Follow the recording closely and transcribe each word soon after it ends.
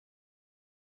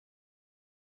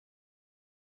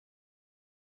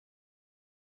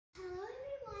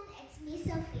me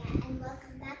Sofia and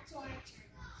welcome back to our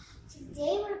channel.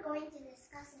 Today we're going to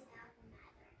discuss about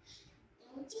matter.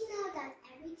 Don't you know that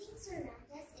everything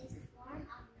surrounds us is a form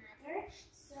of matter?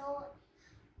 So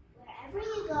wherever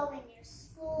you go, in your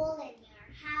school, in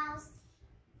your house,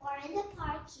 or in the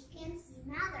park, you can see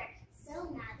matter.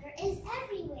 So matter is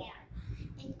everywhere.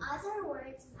 In other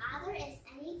words, matter is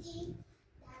anything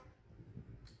that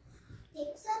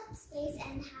takes up space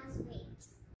and has weight.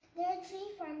 There are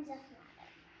three forms of matter: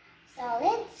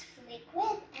 solid,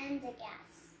 liquid, and the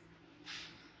gas.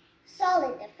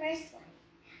 Solid, the first one.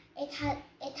 It has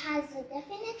a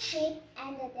definite shape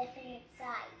and a definite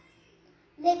size.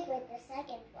 Liquid, the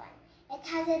second one.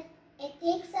 It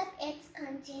takes up its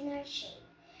container shape.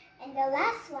 And the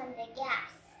last one, the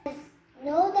gas, has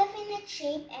no definite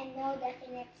shape and no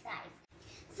definite size.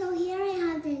 So here I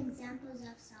have the examples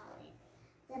of solid: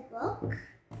 the book,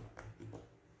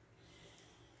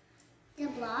 the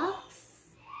blocks,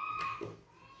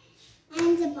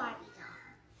 and the Barbie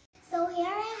doll. So here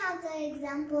I have the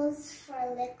examples for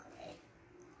liquid: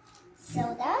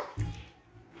 soda,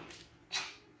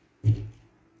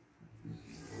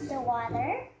 the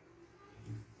water,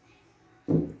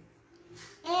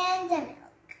 and the milk.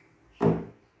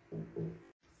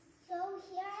 So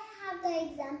here I have the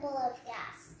example of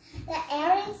gas. The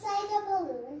air inside the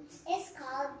balloon is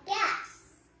called gas.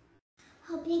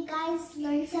 Hope you guys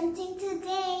learned something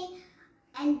today.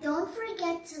 And don't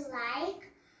forget to like,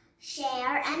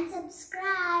 share, and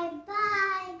subscribe.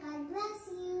 Bye. God bless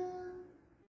you.